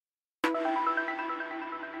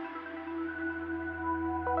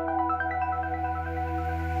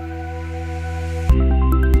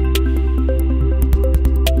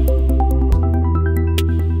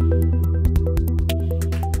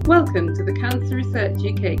Cancer Research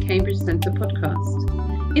UK Cambridge Centre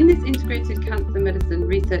podcast. In this Integrated Cancer Medicine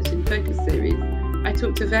Research in Focus series, I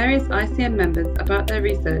talk to various ICM members about their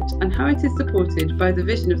research and how it is supported by the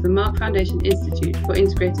vision of the Mark Foundation Institute for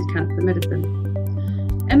Integrated Cancer Medicine.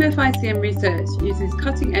 MFICM research uses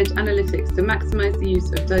cutting-edge analytics to maximise the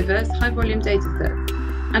use of diverse high-volume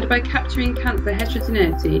datasets and by capturing cancer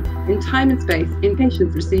heterogeneity in time and space in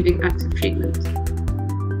patients receiving active treatment.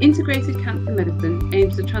 Integrated cancer medicine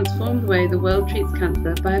aims to transform the way the world treats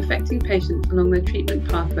cancer by affecting patients along their treatment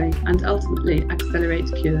pathway and ultimately accelerate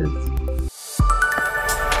cures.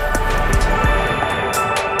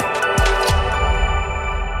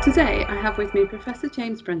 Today I have with me Professor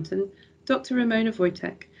James Brenton, Dr. Ramona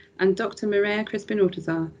Woitek and Dr. Mireia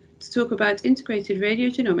Crispin-Ortuzar to talk about integrated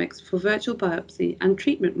radiogenomics for virtual biopsy and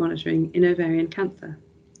treatment monitoring in ovarian cancer.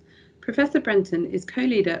 Professor Brenton is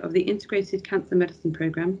co-leader of the Integrated Cancer Medicine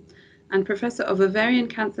Programme and Professor of Ovarian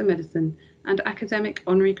Cancer Medicine and Academic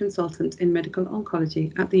Honorary Consultant in Medical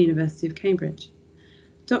Oncology at the University of Cambridge.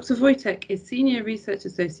 Dr. Woitek is Senior Research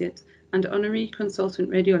Associate and Honorary Consultant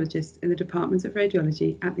Radiologist in the Department of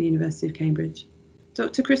Radiology at the University of Cambridge.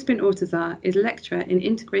 Dr. Crispin-Ortuzar is Lecturer in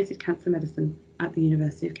Integrated Cancer Medicine at the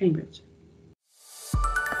University of Cambridge.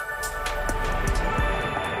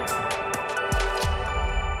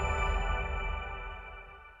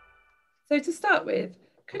 So to start with,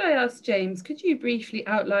 could I ask James, could you briefly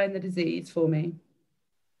outline the disease for me?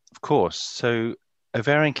 Of course. So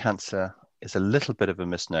ovarian cancer is a little bit of a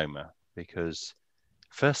misnomer because,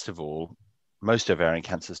 first of all, most ovarian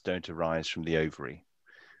cancers don't arise from the ovary.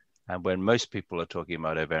 And when most people are talking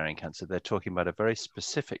about ovarian cancer, they're talking about a very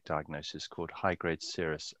specific diagnosis called high-grade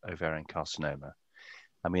serous ovarian carcinoma.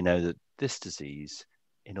 And we know that this disease,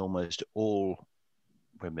 in almost all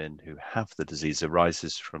women who have the disease,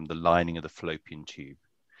 arises from the lining of the fallopian tube.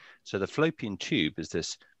 So the fallopian tube is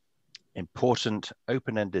this important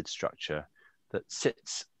open-ended structure that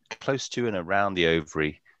sits close to and around the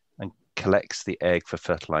ovary and collects the egg for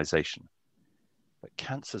fertilization. But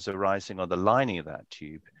cancers arising on the lining of that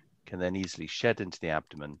tube can then easily shed into the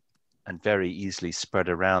abdomen and very easily spread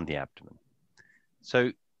around the abdomen.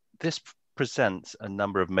 So this presents a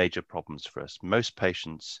number of major problems for us. Most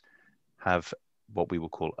patients have what we will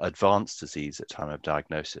call advanced disease at time of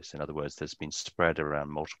diagnosis. In other words, there's been spread around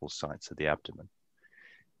multiple sites of the abdomen.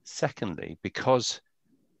 Secondly, because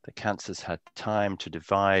the cancer's had time to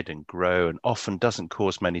divide and grow and often doesn't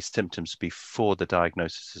cause many symptoms before the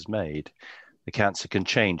diagnosis is made, the cancer can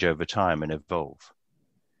change over time and evolve.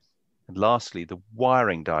 And lastly, the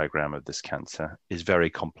wiring diagram of this cancer is very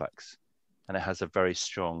complex, and it has a very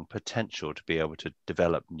strong potential to be able to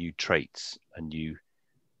develop new traits and new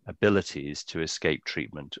abilities to escape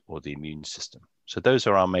treatment or the immune system. So those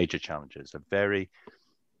are our major challenges, a very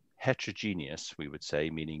heterogeneous, we would say,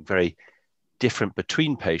 meaning very different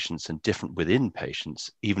between patients and different within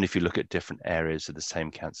patients, even if you look at different areas of the same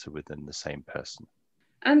cancer within the same person.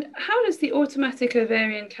 And how does the automatic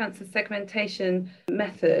ovarian cancer segmentation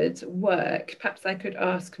method work? Perhaps I could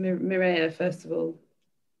ask Mireia first of all.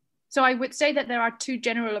 So I would say that there are two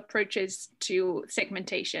general approaches to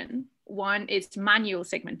segmentation. One is manual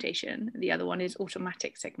segmentation, the other one is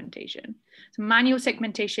automatic segmentation. So manual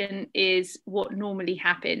segmentation is what normally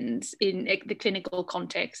happens in the clinical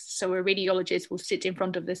context. So a radiologist will sit in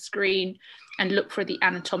front of the screen and look for the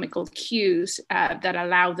anatomical cues that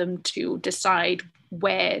allow them to decide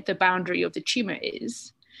where the boundary of the tumor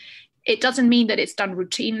is. It doesn't mean that it's done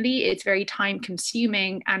routinely. It's very time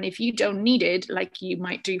consuming. And if you don't need it, like you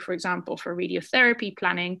might do, for example, for radiotherapy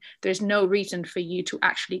planning, there's no reason for you to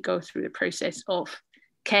actually go through the process of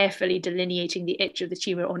carefully delineating the edge of the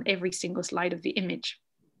tumor on every single slide of the image.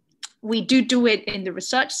 We do it in the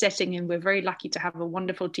research setting, and we're very lucky to have a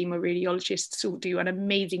wonderful team of radiologists who do an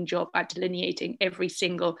amazing job at delineating every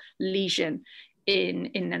single lesion in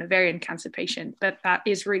an ovarian cancer patient. But that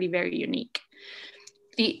is really very unique.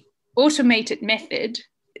 The automated method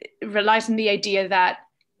relies on the idea that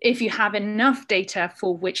if you have enough data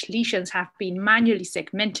for which lesions have been manually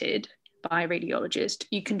segmented by a radiologist,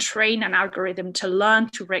 you can train an algorithm to learn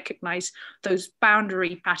to recognize those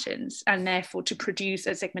boundary patterns and therefore to produce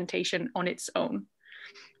a segmentation on its own.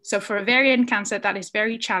 So for ovarian cancer, that is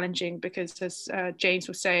very challenging because, as James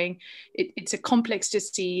was saying, it's a complex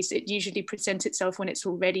disease. It usually presents itself when it's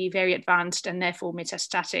already very advanced and therefore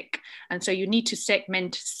metastatic. And so you need to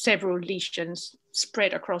segment several lesions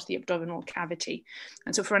spread across the abdominal cavity.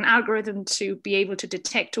 And so for an algorithm to be able to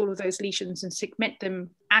detect all of those lesions and segment them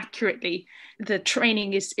accurately, the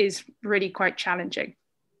training is really quite challenging.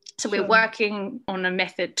 So we're working on a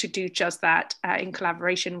method to do just that in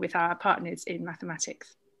collaboration with our partners in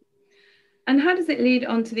mathematics. And how does it lead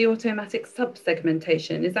on to the automatic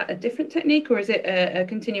sub-segmentation? Is that a different technique, or is it a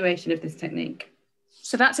continuation of this technique?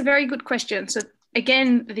 So that's a very good question. So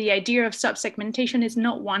again, the idea of sub-segmentation is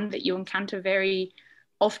not one that you encounter very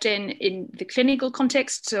often in the clinical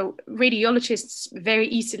context. So radiologists very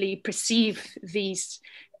easily perceive these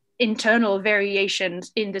internal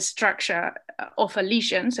variations in the structure of a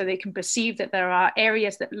lesion. So they can perceive that there are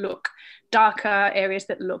areas that look darker, areas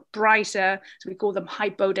that look brighter. So we call them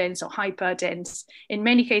hypodense or hyperdense. In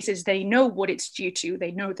many cases, they know what it's due to.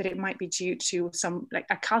 They know that it might be due to some like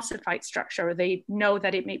a calcified structure, or they know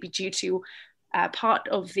that it may be due to part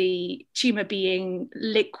of the tumor being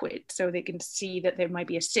liquid. So they can see that there might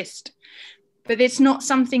be a cyst. But it's not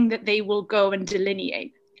something that they will go and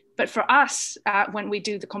delineate. But for us, when we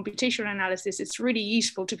do the computational analysis, it's really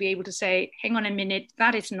useful to be able to say, hang on a minute,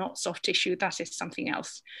 that is not soft tissue, that is something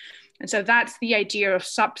else. And so that's the idea of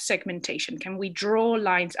sub-segmentation. Can we draw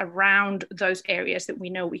lines around those areas that we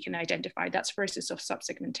know we can identify? That's process of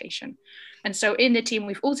sub-segmentation. And so in the team,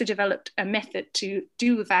 we've also developed a method to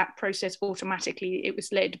do that process automatically. It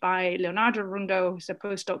was led by Leonardo Rundo, who's a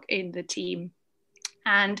postdoc in the team.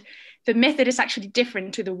 And the method is actually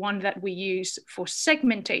different to the one that we use for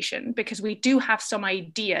segmentation, because we do have some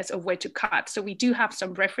ideas of where to cut. So we do have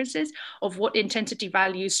some references of what intensity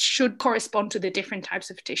values should correspond to the different types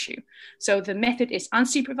of tissue. So the method is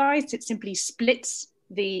unsupervised. It simply splits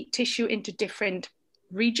the tissue into different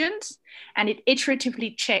regions, and it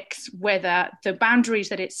iteratively checks whether the boundaries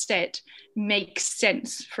that it's set make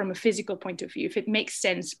sense from a physical point of view, if it makes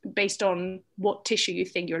sense based on what tissue you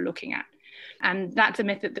think you're looking at. And that's a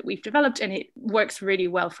method that we've developed, and it works really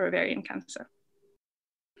well for ovarian cancer.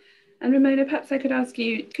 And Ramona, perhaps I could ask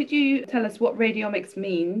you, could you tell us what radiomics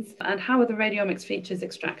means and how are the radiomics features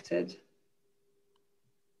extracted?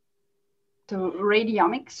 So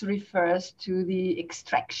radiomics refers to the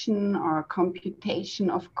extraction or computation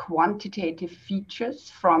of quantitative features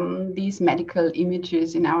from these medical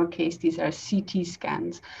images. In our case, these are CT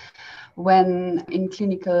scans. When in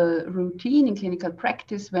clinical routine, in clinical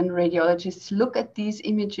practice, when radiologists look at these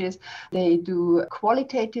images, they do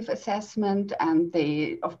qualitative assessment, and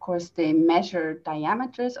they measure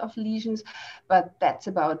diameters of lesions, but that's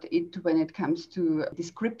about it when it comes to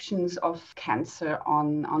descriptions of cancer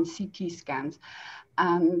on CT scans.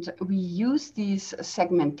 And we use these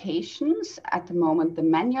segmentations at the moment, the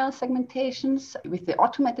manual segmentations with the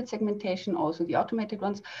automated segmentation, also the automated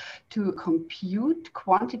ones, to compute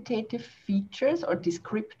quantitative features or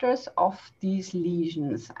descriptors of these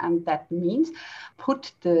lesions. And that means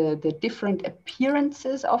put the different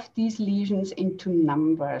appearances of these lesions into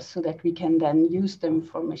numbers so that we can then use them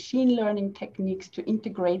for machine learning techniques to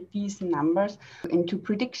integrate these numbers into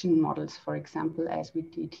prediction models, for example, as we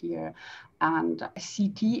did here. And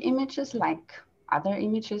CT images, like other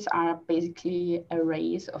images, are basically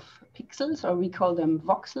arrays of pixels, or we call them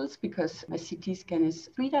voxels because a CT scan is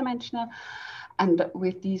three-dimensional. And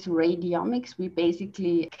with these radiomics, we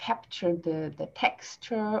basically capture the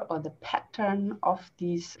texture or the pattern of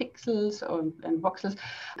these pixels and voxels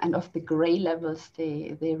and of the gray levels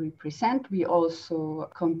they represent. We also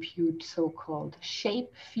compute so-called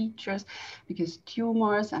shape features, because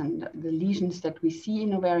tumors and the lesions that we see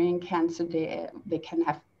in ovarian cancer, they can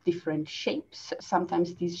have different shapes.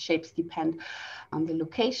 Sometimes these shapes depend on the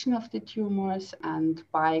location of the tumors, and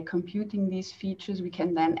by computing these features, we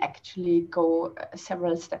can then actually go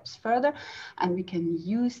several steps further, and we can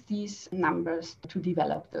use these numbers to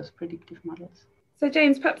develop those predictive models. So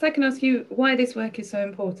James, perhaps I can ask you why this work is so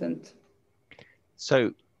important.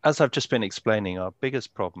 So as I've just been explaining, our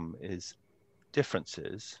biggest problem is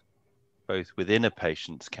differences both within a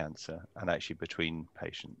patient's cancer and actually between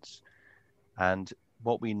patients. And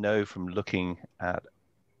what we know from looking at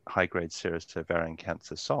high-grade serous ovarian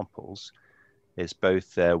cancer samples is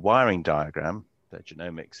both their wiring diagram, their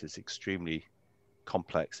genomics is extremely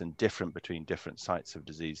complex and different between different sites of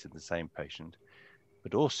disease in the same patient,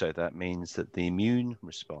 but also that means that the immune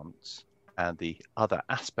response and the other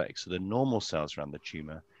aspects of the normal cells around the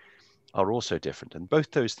tumor are also different. And both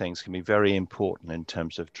those things can be very important in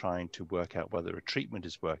terms of trying to work out whether a treatment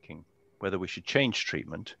is working, whether we should change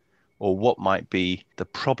treatment, or what might be the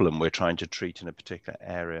problem we're trying to treat in a particular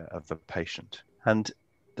area of the patient. And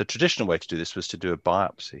the traditional way to do this was to do a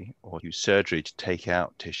biopsy or use surgery to take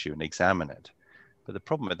out tissue and examine it. But the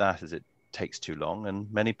problem with that is it takes too long,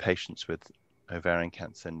 and many patients with ovarian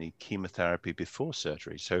cancer need chemotherapy before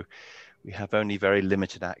surgery. So we have only very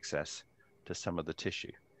limited access to some of the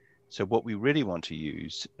tissue. So what we really want to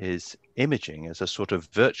use is imaging as a sort of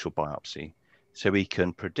virtual biopsy, so we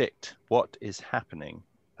can predict what is happening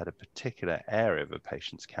at a particular area of a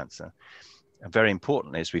patient's cancer And very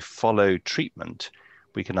importantly, as we follow treatment,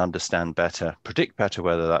 we can understand better, predict better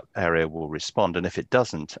whether that area will respond. And if it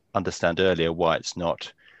doesn't, understand earlier why it's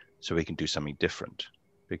not, so we can do something different.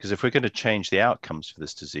 Because if we're going to change the outcomes for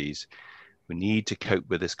this disease, we need to cope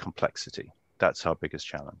with this complexity. That's our biggest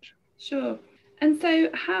challenge. Sure. And so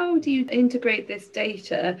how do you integrate this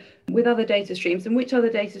data with other data streams, and which other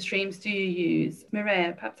data streams do you use?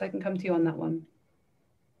 Mireia, perhaps I can come to you on that one.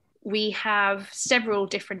 We have several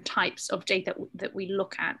different types of data that we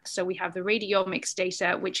look at. So we have the radiogenomics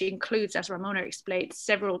data, which includes, as Ramona explained,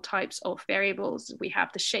 several types of variables. We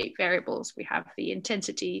have the shape variables, we have the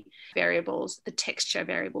intensity variables, the texture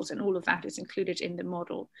variables, and all of that is included in the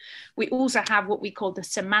model. We also have what we call the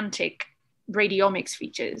semantic radiogenomics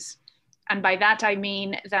features. And by that, I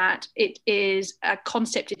mean that it is a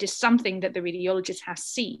concept, it is something that the radiologist has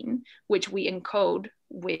seen, which we encode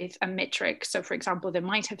with a metric. So for example, they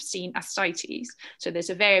might have seen ascites. So there's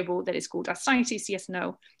a variable that is called ascites, yes,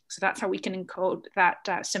 no. So that's how we can encode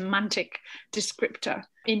that semantic descriptor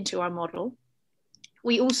into our model.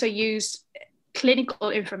 We also use clinical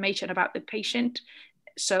information about the patient.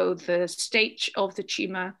 So the stage of the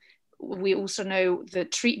tumor. We also know the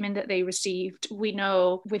treatment that they received. We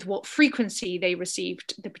know with what frequency they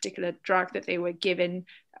received the particular drug that they were given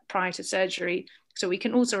prior to surgery. So we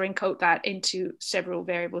can also encode that into several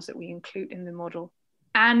variables that we include in the model.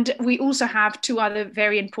 And we also have two other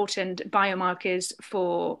very important biomarkers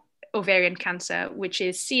for ovarian cancer, which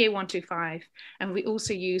is CA125. And we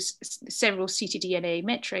also use several ctDNA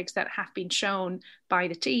metrics that have been shown by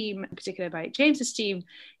the team, in particular by James's team,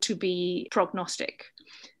 to be prognostic.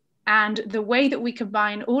 And the way that we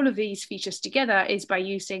combine all of these features together is by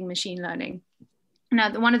using machine learning.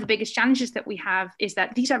 Now, one of the biggest challenges that we have is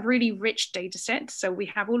that these are really rich data sets. So we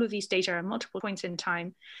have all of these data at multiple points in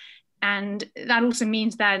time. And that also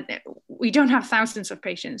means that we don't have thousands of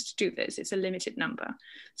patients to do this. It's a limited number.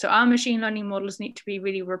 So our machine learning models need to be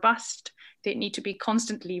really robust. They need to be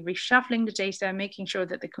constantly reshuffling the data, making sure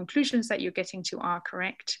that the conclusions that you're getting to are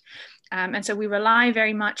correct. And so we rely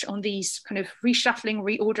very much on these kind of reshuffling,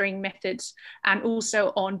 reordering methods, and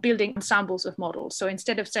also on building ensembles of models. So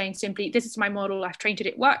instead of saying simply, this is my model, I've trained it,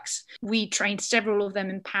 it works, we trained several of them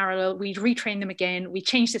in parallel, we retrain them again, we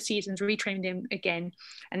change the seasons, retrain them again.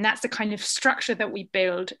 And that's the kind of structure that we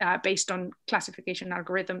build based on classification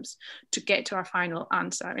algorithms to get to our final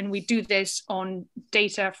answer. And we do this on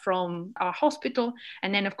data from our hospital.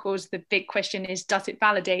 And then, of course, the big question is, does it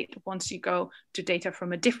validate once you go to data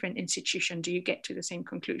from a different institution? Do you get to the same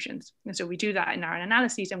conclusions? And so we do that in our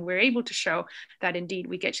analyses, and we're able to show that indeed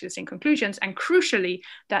we get to the same conclusions. And crucially,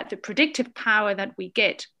 that the predictive power that we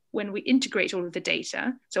get when we integrate all of the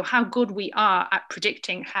data, so how good we are at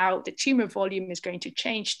predicting how the tumor volume is going to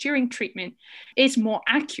change during treatment, is more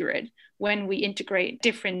accurate when we integrate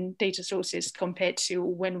different data sources compared to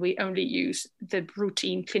when we only use the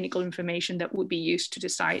routine clinical information that would be used to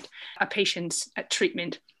decide a patient's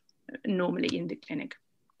treatment normally in the clinic.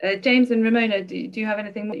 James and Ramona, do you have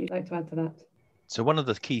anything that you'd like to add to that? So one of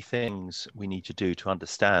the key things we need to do to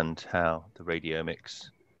understand how the radiomics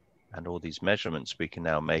and all these measurements we can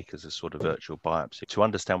now make as a sort of virtual biopsy, to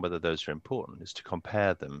understand whether those are important, is to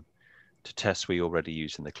compare them to tests we already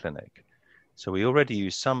use in the clinic. So we already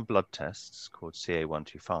use some blood tests called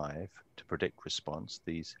CA125 to predict response.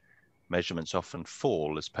 These measurements often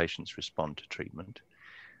fall as patients respond to treatment.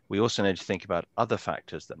 We also need to think about other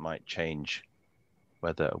factors that might change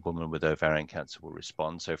whether a woman with ovarian cancer will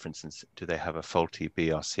respond. So for instance, do they have a faulty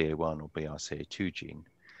BRCA1 or BRCA2 gene?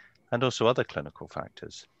 And also other clinical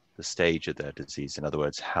factors, the stage of their disease, in other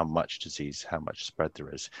words, how much disease, how much spread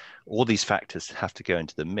there is. All these factors have to go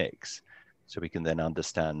into the mix so we can then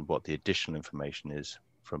understand what the additional information is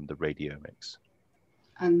from the radiomics.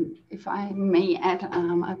 And if I may add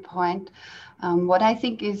a point, what I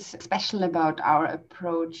think is special about our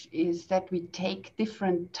approach is that we take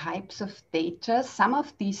different types of data. Some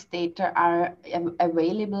of these data are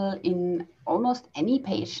available in almost any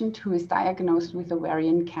patient who is diagnosed with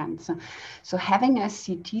ovarian cancer. So having a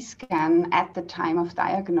CT scan at the time of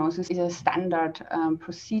diagnosis is a standard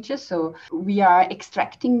procedure. So we are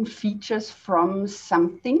extracting features from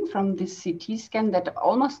something from this CT scan that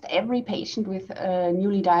almost every patient with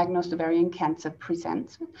newly diagnosed ovarian cancer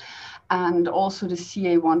presents with. And also the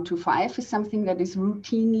CA125 is something that is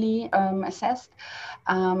routinely assessed.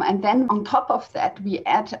 And then on top of that, we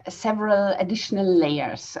add several additional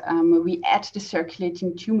layers. We add the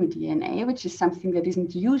circulating tumor DNA, which is something that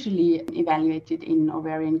isn't usually evaluated in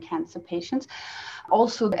ovarian cancer patients.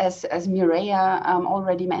 Also, as Mireia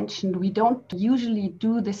already mentioned, we don't usually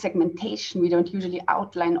do the segmentation. We don't usually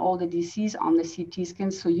outline all the disease on the CT scan.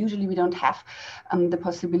 So usually we don't have the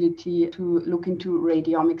possibility to look into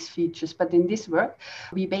radiomics features. But in this work,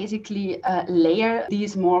 we basically layer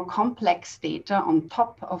these more complex data on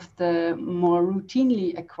top of the more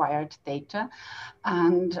routinely acquired data.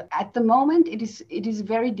 And at the moment, it is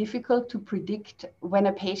very difficult to predict when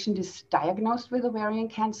a patient is diagnosed with ovarian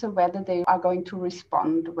cancer, whether they are going to respond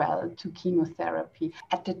well to chemotherapy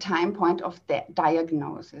at the time point of the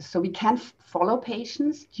diagnosis. So we can follow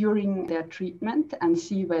patients during their treatment and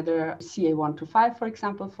see whether CA125, for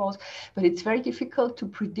example, falls, but it's very difficult to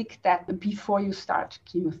predict that before you start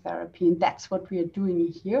chemotherapy. And that's what we are doing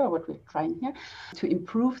here, or what we're trying here, to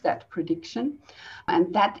improve that prediction.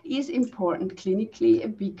 And that is important clinically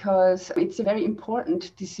because it's a very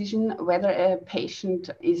important decision whether a patient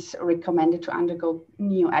is recommended to undergo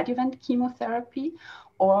neoadjuvant chemotherapy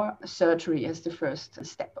or surgery as the first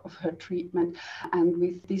step of her treatment. And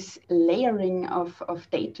with this layering of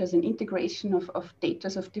data and integration of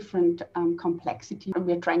data of different complexity,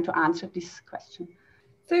 we're trying to answer this question.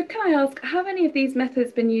 So can I ask, have any of these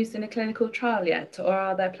methods been used in a clinical trial yet, or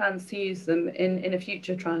are there plans to use them in a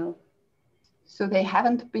future trial? So they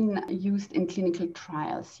haven't been used in clinical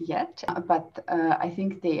trials yet, but I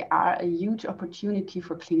think they are a huge opportunity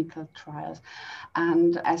for clinical trials.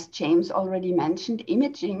 And as James already mentioned,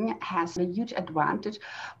 imaging has a huge advantage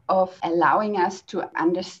of allowing us to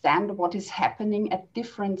understand what is happening at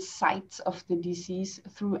different sites of the disease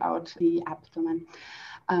throughout the abdomen.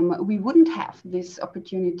 We wouldn't have this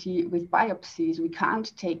opportunity with biopsies. We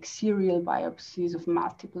can't take serial biopsies of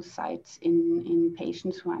multiple sites in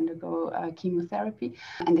patients who undergo chemotherapy.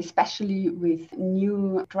 And especially with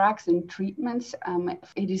new drugs and treatments,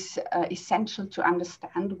 it is essential to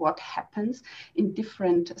understand what happens in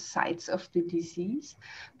different sites of the disease,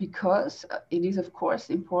 because it is, of course,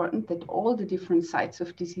 important that all the different sites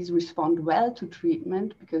of disease respond well to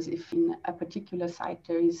treatment, because if in a particular site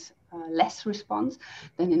there is less response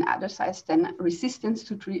than in other sites, then resistance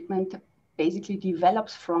to treatment basically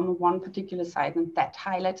develops from one particular site, and that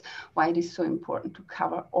highlights why it is so important to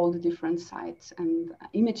cover all the different sites. And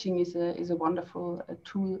imaging is a wonderful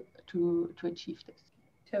tool to achieve this.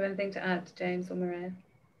 Do you have anything to add, James or Mireia?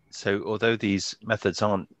 So although these methods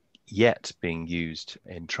aren't yet being used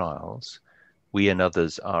in trials, we and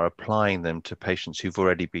others are applying them to patients who've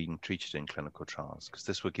already been treated in clinical trials, because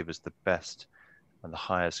this will give us the best and the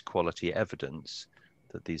highest quality evidence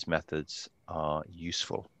that these methods are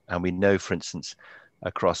useful. And we know, for instance,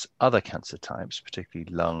 across other cancer types,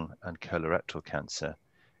 particularly lung and colorectal cancer,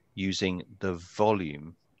 using the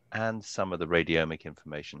volume and some of the radiomic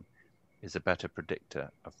information is a better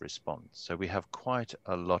predictor of response. So we have quite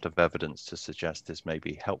a lot of evidence to suggest this may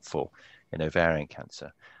be helpful in ovarian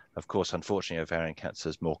cancer. Of course, unfortunately, ovarian cancer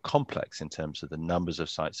is more complex in terms of the numbers of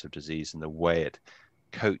sites of disease and the way it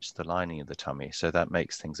coats the lining of the tummy. So that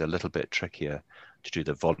makes things a little bit trickier to do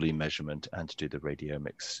the volume measurement and to do the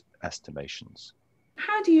radiomics estimations.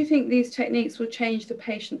 How do you think these techniques will change the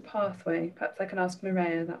patient pathway? Perhaps I can ask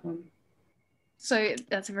Mireia that one. So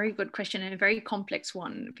that's a very good question and a very complex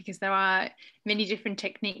one, because there are many different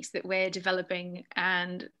techniques that we're developing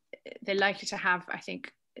and they're likely to have, I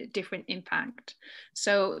think, a different impact.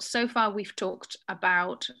 So far we've talked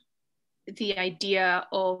about the idea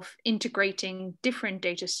of integrating different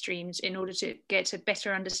data streams in order to get a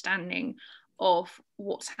better understanding of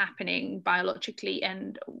what's happening biologically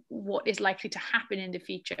and what is likely to happen in the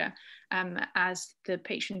future as the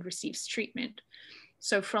patient receives treatment.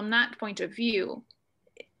 So from that point of view,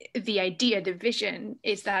 the idea, the vision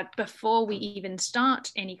is that before we even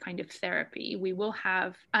start any kind of therapy, we will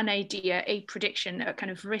have an idea, a prediction, a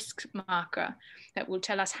kind of risk marker that will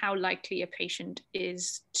tell us how likely a patient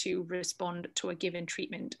is to respond to a given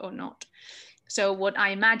treatment or not. So what I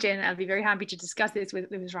imagine, I'll be very happy to discuss this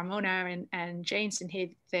with Ramona and James and hear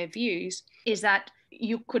their views, is that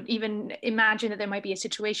you could even imagine that there might be a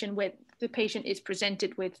situation where the patient is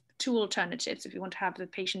presented with two alternatives if you want to have the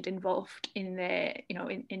patient involved in their,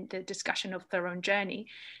 in the discussion of their own journey,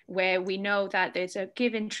 where we know that there's a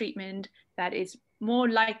given treatment that is more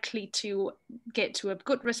likely to get to a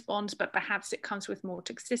good response, but perhaps it comes with more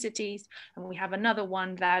toxicities. And we have another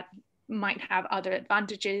one that might have other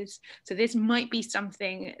advantages. So this might be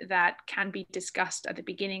something that can be discussed at the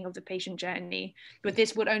beginning of the patient journey, but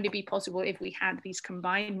this would only be possible if we had these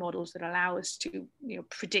combined models that allow us to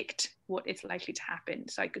predict what is likely to happen.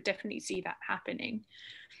 So I could definitely see that happening.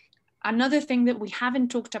 Another thing that we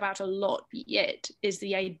haven't talked about a lot yet is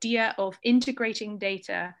the idea of integrating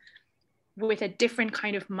data with a different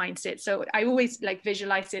kind of mindset. So I always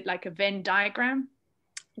visualize it like a Venn diagram.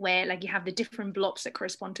 where like you have the different blobs that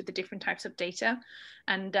correspond to the different types of data.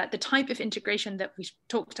 And the type of integration that we've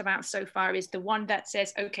talked about so far is the one that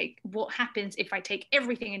says, okay, what happens if I take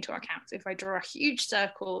everything into account? If I draw a huge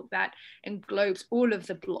circle that englobes all of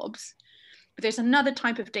the blobs. But there's another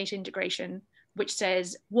type of data integration which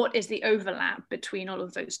says, what is the overlap between all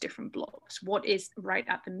of those different blobs? What is right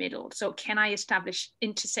at the middle? So can I establish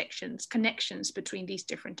intersections, connections between these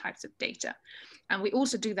different types of data? And we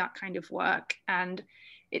also do that kind of work. And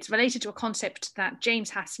it's related to a concept that James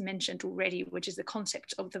has mentioned already, which is the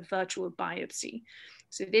concept of the virtual biopsy.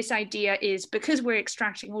 So this idea is, because we're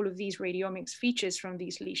extracting all of these radiomics features from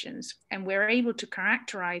these lesions, and we're able to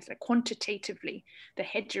characterize quantitatively the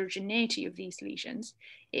heterogeneity of these lesions,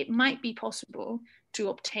 it might be possible to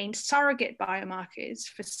obtain surrogate biomarkers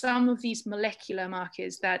for some of these molecular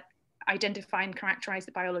markers that identify and characterize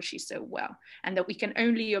the biology so well, and that we can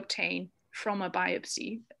only obtain from a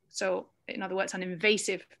biopsy. So in other words, an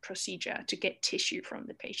invasive procedure to get tissue from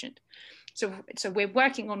the patient. So we're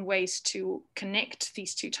working on ways to connect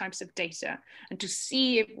these two types of data and to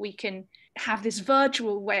see if we can have this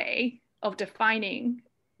virtual way of defining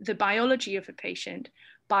the biology of a patient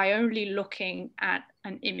by only looking at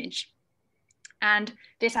an image. And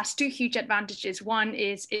this has two huge advantages. One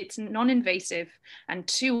is it's non-invasive, and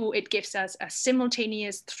two, it gives us a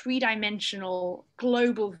simultaneous three-dimensional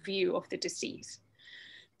global view of the disease.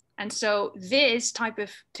 And so this type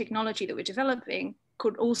of technology that we're developing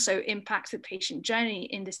could also impact the patient journey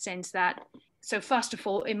in the sense that, so first of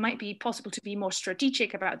all, it might be possible to be more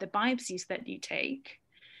strategic about the biopsies that you take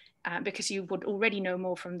because you would already know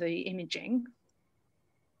more from the imaging.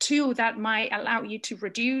 Two, that might allow you to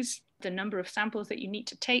reduce the number of samples that you need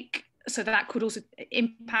to take. So that could also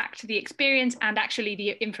impact the experience, and actually the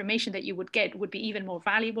information that you would get would be even more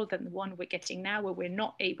valuable than the one we're getting now, where we're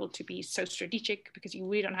not able to be so strategic because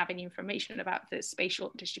we don't have any information about the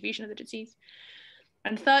spatial distribution of the disease.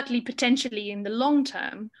 And thirdly, potentially in the long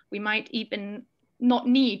term, we might even not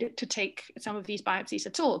need to take some of these biopsies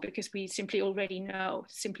at all because we simply already know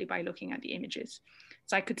simply by looking at the images.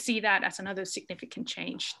 So I could see that as another significant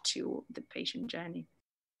change to the patient journey.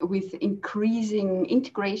 With increasing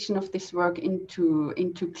integration of this work into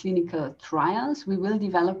clinical trials, we will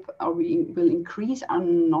develop, or we will increase our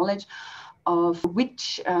knowledge of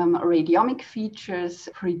which radiomic features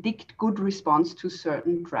predict good response to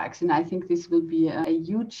certain drugs. And I think this will be a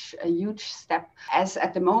huge step. As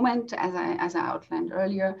at the moment, as I outlined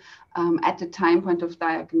earlier, at the time point of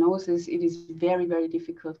diagnosis, it is very, very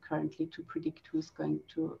difficult currently to predict who is going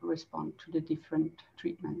to respond to the different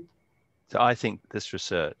treatment. So I think this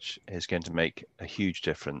research is going to make a huge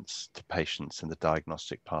difference to patients in the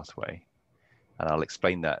diagnostic pathway. And I'll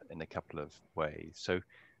explain that in a couple of ways. So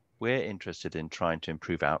we're interested in trying to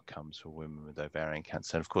improve outcomes for women with ovarian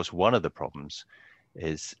cancer. And of course, one of the problems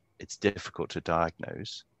is it's difficult to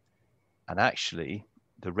diagnose. And actually,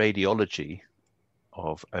 the radiology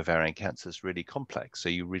of ovarian cancer is really complex. So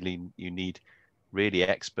you need really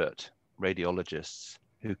expert radiologists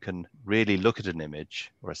who can really look at an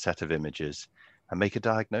image or a set of images and make a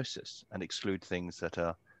diagnosis and exclude things that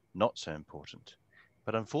are not so important.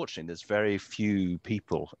 But unfortunately, there's very few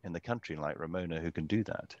people in the country like Ramona who can do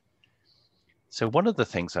that. So one of the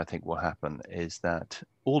things I think will happen is that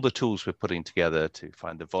all the tools we're putting together to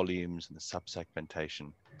find the volumes and the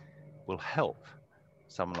subsegmentation will help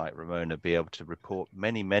someone like Ramona be able to report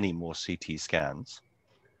many, many more CT scans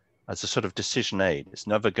as a sort of decision aid. It's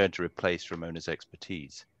never going to replace Ramona's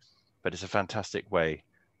expertise, but it's a fantastic way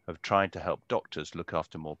of trying to help doctors look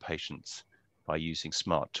after more patients by using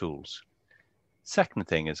smart tools. Second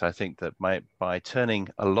thing is, I think that by turning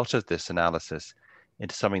a lot of this analysis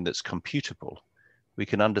into something that's computable, we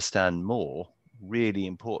can understand more really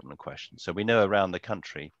important questions. So we know around the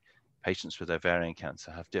country, patients with ovarian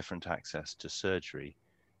cancer have different access to surgery,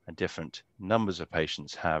 and different numbers of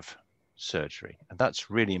patients have surgery. And that's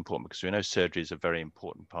really important because we know surgery is a very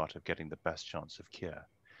important part of getting the best chance of cure.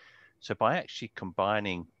 So by actually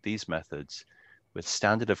combining these methods with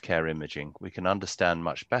standard of care imaging, we can understand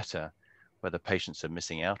much better whether patients are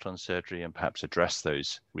missing out on surgery and perhaps address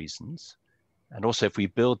those reasons. And also, if we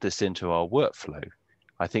build this into our workflow,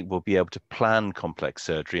 I think we'll be able to plan complex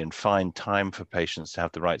surgery and find time for patients to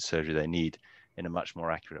have the right surgery they need in a much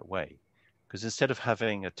more accurate way. Because instead of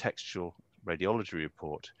having a textual radiology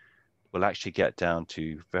report, we'll actually get down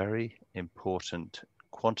to very important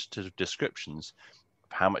quantitative descriptions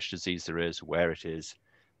of how much disease there is, where it is,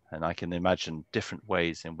 and I can imagine different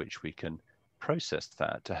ways in which we can process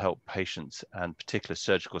that to help patients and particular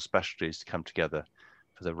surgical specialties to come together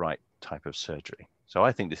for the right type of surgery. So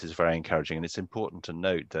I think this is very encouraging, and it's important to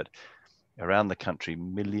note that Around the country,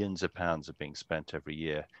 millions of pounds are being spent every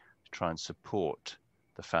year to try and support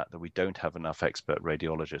the fact that we don't have enough expert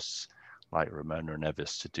radiologists like Ramona and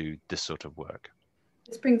Evis to do this sort of work.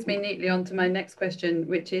 This brings me neatly on to my next question,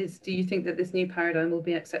 which is, do you think that this new paradigm will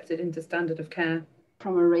be accepted into standard of care?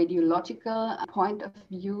 From a radiological point of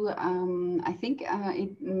view, I think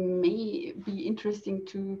it may be interesting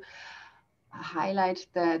to highlight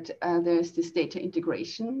that there's this data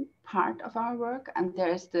integration part of our work, and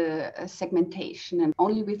there's the segmentation, and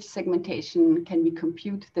only with segmentation can we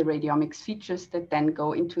compute the radiomics features that then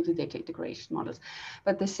go into the data integration models.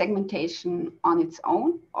 But the segmentation on its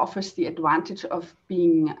own offers the advantage of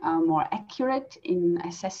being more accurate in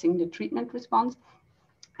assessing the treatment response.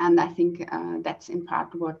 And I think that's in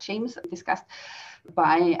part what James discussed.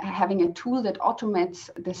 By having a tool that automates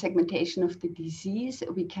the segmentation of the disease,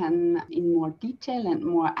 we can in more detail and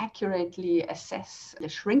more accurately assess the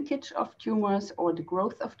shrinkage of tumors or the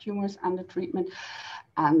growth of tumors under treatment.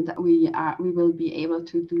 And we will be able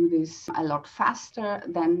to do this a lot faster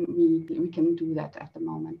than we can do that at the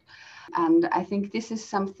moment. And I think this is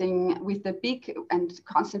something with the big and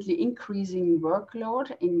constantly increasing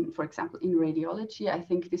workload in, for example, in radiology, I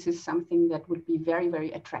think this is something that would be very,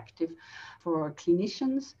 very attractive for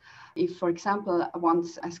clinicians. If, for example,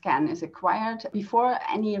 once a scan is acquired, before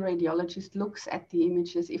any radiologist looks at the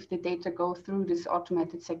images, if the data go through this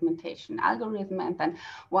automated segmentation algorithm, and then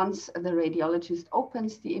once the radiologist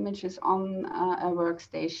opens the images on a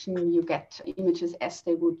workstation, you get images as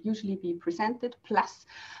they would usually be presented, plus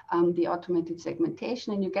the automated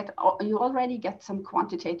segmentation, and you already get some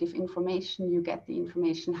quantitative information. You get the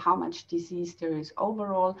information how much disease there is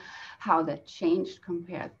overall, how that changed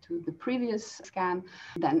compared to the previous scan.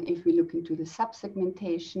 Then if we look into the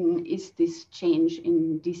subsegmentation, is this change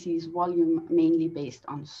in disease volume mainly based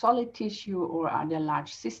on solid tissue, or are there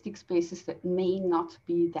large cystic spaces that may not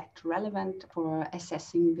be that relevant for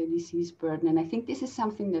assessing the disease burden? And I think this is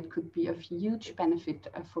something that could be of huge benefit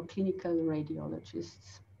for clinical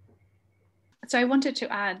radiologists. So I wanted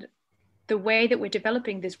to add, the way that we're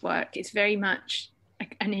developing this work is very much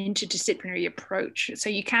an interdisciplinary approach. So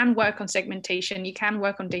you can work on segmentation, you can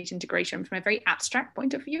work on data integration from a very abstract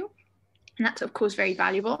point of view. And that's, of course, very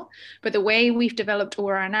valuable. But the way we've developed all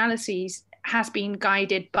our analyses has been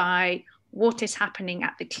guided by what is happening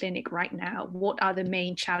at the clinic right now. What are the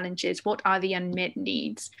main challenges? What are the unmet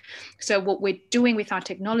needs? So what we're doing with our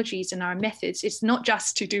technologies and our methods is not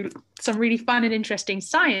just to do some really fun and interesting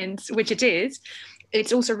science, which it is,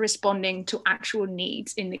 it's also responding to actual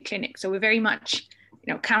needs in the clinic. So we're very much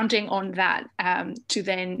counting on that to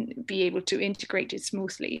then be able to integrate it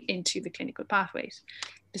smoothly into the clinical pathways.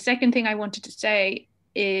 The second thing I wanted to say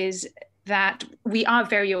is that we are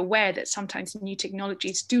very aware that sometimes new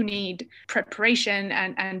technologies do need preparation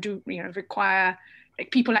and do require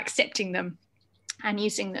people accepting them and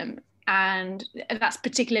using them. And that's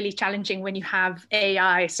particularly challenging when you have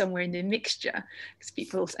AI somewhere in the mixture, because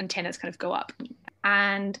people's antennas kind of go up.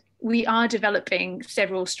 And we are developing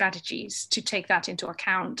several strategies to take that into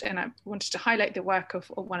account. And I wanted to highlight the work of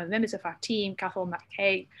one of the members of our team, Cathal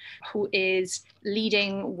McKay, who is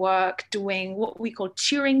leading work doing what we call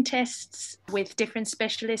Turing tests with different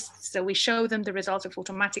specialists. So we show them the results of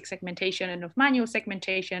automatic segmentation and of manual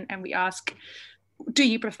segmentation, and we ask, do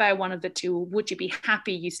you prefer one of the two? Would you be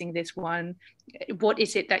happy using this one? What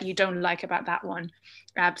is it that you don't like about that one?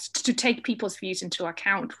 To take people's views into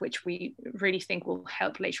account, which we really think will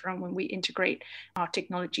help later on when we integrate our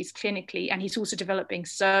technologies clinically. And he's also developing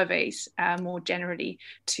surveys more generally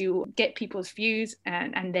to get people's views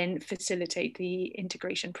and then facilitate the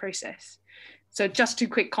integration process. So just 2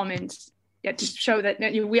 quick comments. To show that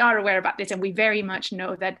we are aware about this, and we very much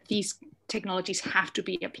know that these technologies have to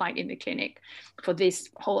be applied in the clinic for this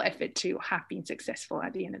whole effort to have been successful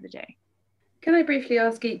at the end of the day. Can I briefly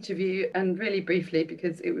ask each of you, and really briefly,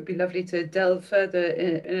 because it would be lovely to delve further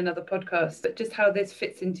in another podcast, but just how this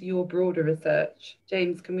fits into your broader research?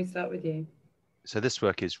 James, can we start with you? So this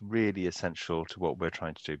work is really essential to what we're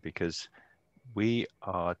trying to do, because we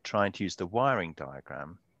are trying to use the wiring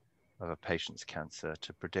diagram of a patient's cancer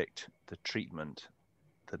to predict the treatment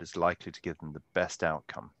that is likely to give them the best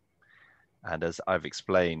outcome. And as I've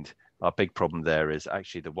explained, our big problem there is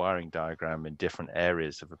actually the wiring diagram in different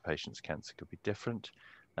areas of a patient's cancer could be different.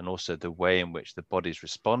 And also the way in which the body's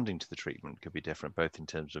responding to the treatment could be different, both in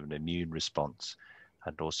terms of an immune response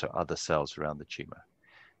and also other cells around the tumor.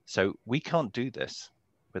 So we can't do this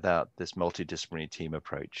without this multidisciplinary team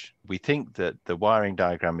approach. We think that the wiring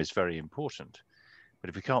diagram is very important, but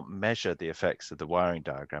if we can't measure the effects of the wiring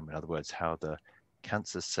diagram, in other words, how the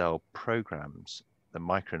cancer cell programs the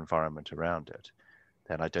microenvironment around it,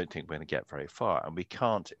 then I don't think we're going to get very far. And we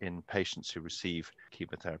can't, in patients who receive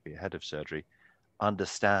chemotherapy ahead of surgery,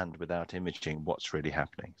 understand without imaging what's really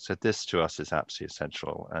happening. So this to us is absolutely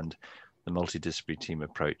essential. And the multidisciplinary team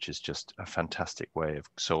approach is just a fantastic way of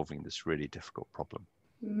solving this really difficult problem.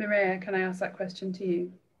 Mireia, can I ask that question to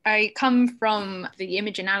you? I come from the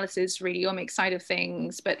image analysis radiomics side of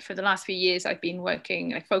things, but for the last few years, I've been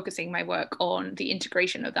focusing my work on the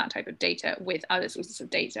integration of that type of data with other sources of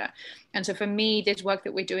data. And so for me, this work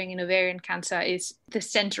that we're doing in ovarian cancer is the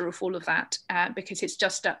center of all of that, because it's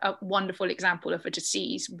just a wonderful example of a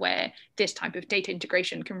disease where this type of data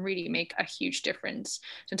integration can really make a huge difference.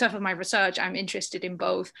 So in terms of my research, I'm interested in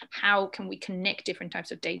both how can we connect different types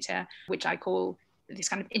of data, which I call this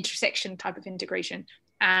kind of intersection type of integration,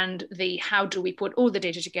 and the how do we put all the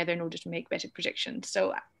data together in order to make better predictions.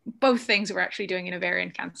 So both things we're actually doing in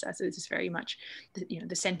ovarian cancer. So this is very much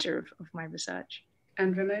the center of my research.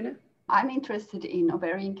 And Ramona? I'm interested in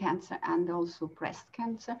ovarian cancer and also breast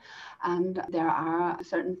cancer. And there are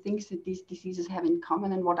certain things that these diseases have in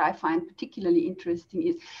common. And what I find particularly interesting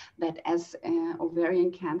is that as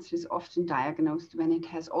ovarian cancer is often diagnosed when it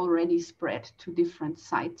has already spread to different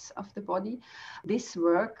sites of the body, this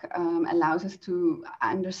work allows us to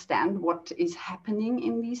understand what is happening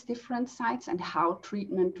in these different sites and how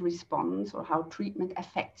treatment responds or how treatment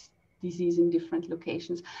affects disease in different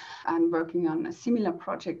locations. I'm working on similar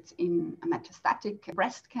projects in metastatic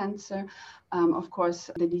breast cancer. Of course,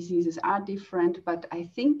 the diseases are different, but I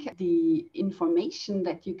think the information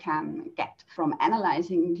that you can get from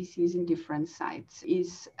analyzing disease in different sites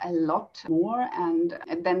is a lot more. And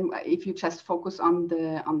then if you just focus on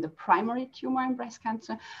the primary tumor in breast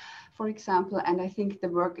cancer, for example, and I think the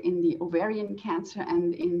work in the ovarian cancer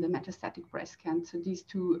and in the metastatic breast cancer, these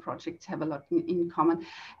two projects have a lot in common,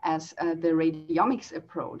 as the radiomics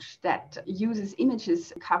approach that uses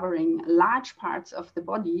images covering large parts of the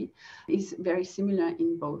body is very similar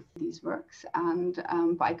in both these works. And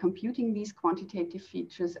by computing these quantitative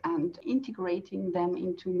features and integrating them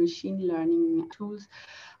into machine learning tools,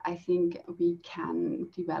 I think we can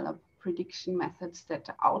develop prediction methods that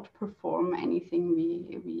outperform anything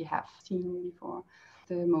we have seen before.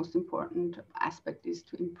 The most important aspect is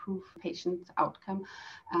to improve patient outcome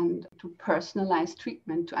and to personalize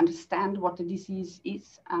treatment, to understand what the disease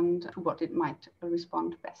is and to what it might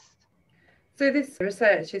respond best. So this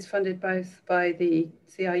research is funded both by the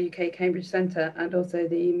CRUK Cambridge Centre and also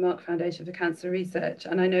the Mark Foundation for Cancer Research.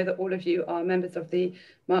 And I know that all of you are members of the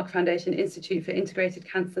Mark Foundation Institute for Integrated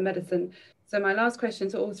Cancer Medicine. So my last question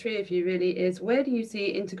to all three of you really is, where do you see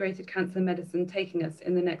integrated cancer medicine taking us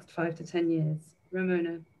in the next 5 to 10 years?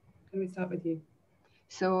 Ramona, can we start with you?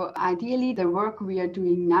 So ideally, the work we are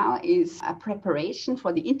doing now is a preparation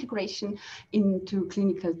for the integration into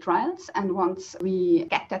clinical trials. And once we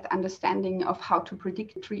get that understanding of how to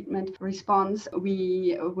predict treatment response,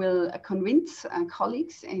 we will convince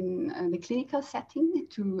colleagues in the clinical setting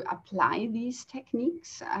to apply these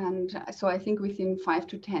techniques. And so I think within 5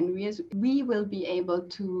 to 10 years, we will be able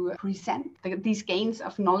to present these gains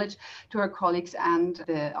of knowledge to our colleagues, and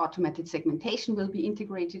the automated segmentation will be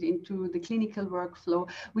integrated into the clinical workflow.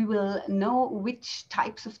 We will know which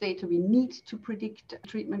types of data we need to predict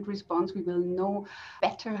treatment response. We will know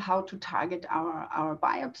better how to target our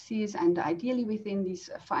biopsies. And ideally within these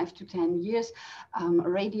 5 to 10 years,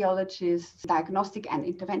 radiologists, diagnostic and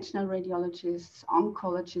interventional radiologists,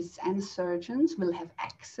 oncologists and surgeons will have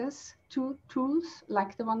access to tools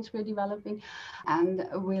like the ones we're developing, and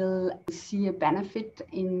will see a benefit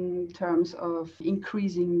in terms of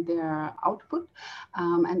increasing their output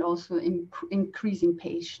and also increasing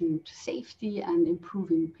patient safety and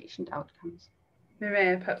improving patient outcomes.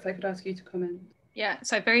 Mireia, perhaps I could ask you to comment. Yeah,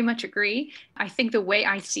 so I very much agree. I think the way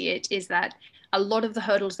I see it is that a lot of the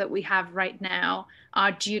hurdles that we have right now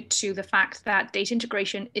are due to the fact that data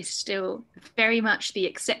integration is still very much the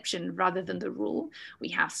exception rather than the rule. We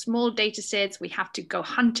have small data sets, we have to go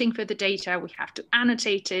hunting for the data, we have to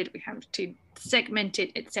annotate it, we have to segment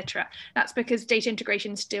it, etc. That's because data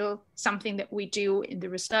integration is still something that we do in the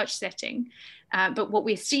research setting. But what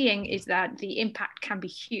we're seeing is that the impact can be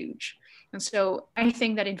huge. And so I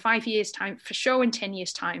think that in 5 years' time, for sure in 10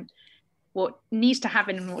 years' time, what needs to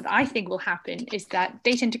happen and what I think will happen is that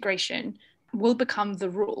data integration will become the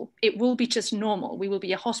rule. It will be just normal. We will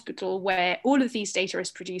be a hospital where all of these data is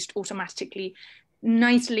produced automatically,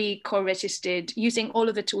 nicely co-registered, using all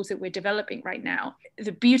of the tools that we're developing right now.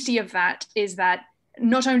 The beauty of that is that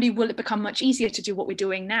not only will it become much easier to do what we're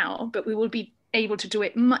doing now, but we will be able to do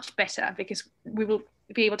it much better because we will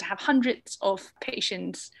be able to have hundreds of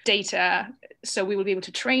patients' data. So we will be able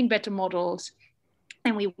to train better models.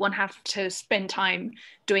 and we won't have to spend time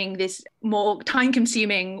doing this more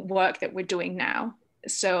time-consuming work that we're doing now.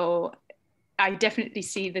 So I definitely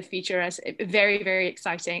see the future as very, very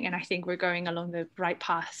exciting, and I think we're going along the right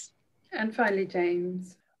path. And finally,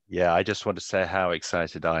 James. Yeah, I just want to say how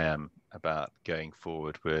excited I am about going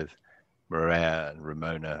forward with Mireia and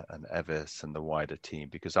Ramona and Evis and the wider team,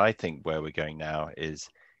 because I think where we're going now is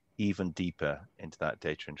even deeper into that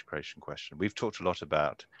data integration question. We've talked a lot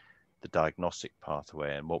about the diagnostic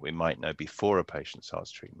pathway and what we might know before a patient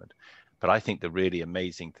starts treatment. But I think the really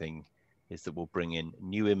amazing thing is that we'll bring in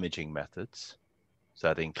new imaging methods. So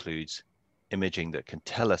that includes imaging that can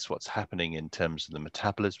tell us what's happening in terms of the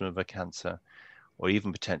metabolism of a cancer, or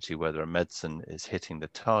even potentially whether a medicine is hitting the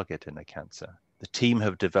target in a cancer. The team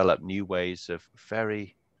have developed new ways of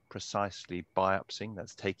very precisely biopsying,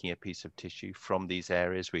 that's taking a piece of tissue from these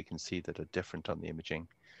areas we can see that are different on the imaging.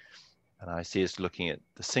 And I see us looking at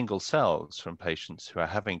the single cells from patients who are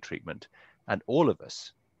having treatment, and all of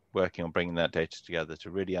us working on bringing that data together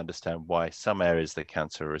to really understand why some areas of the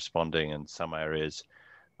cancer are responding and some areas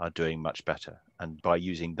are doing much better. And by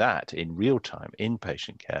using that in real time, in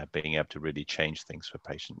patient care, being able to really change things for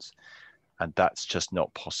patients. And that's just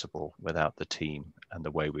not possible without the team and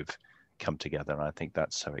the way we've come together. And I think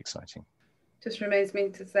that's so exciting. Just remains me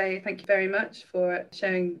to say thank you very much for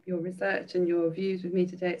sharing your research and your views with me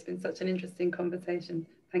today. It's been such an interesting conversation.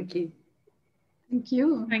 Thank you. Thank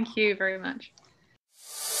you. Thank you very much.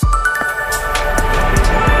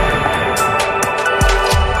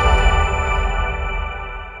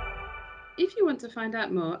 If you want to find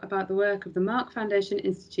out more about the work of the Mark Foundation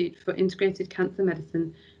Institute for Integrated Cancer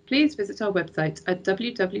Medicine, please visit our website at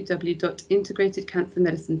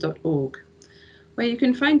www.integratedcancermedicine.org, where you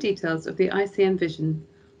can find details of the ICM vision,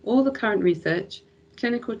 all the current research,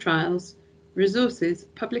 clinical trials, resources,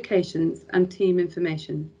 publications, and team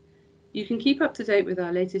information. You can keep up to date with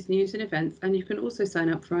our latest news and events, and you can also sign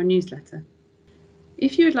up for our newsletter.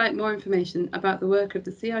 If you would like more information about the work of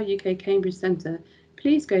the CRUK Cambridge Centre,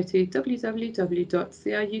 please go to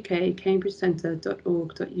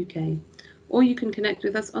www.crukcambridgecentre.org.uk, or you can connect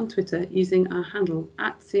with us on Twitter using our handle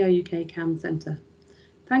 @CRUKCamCentre.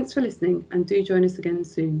 Thanks for listening, and do join us again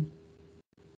soon.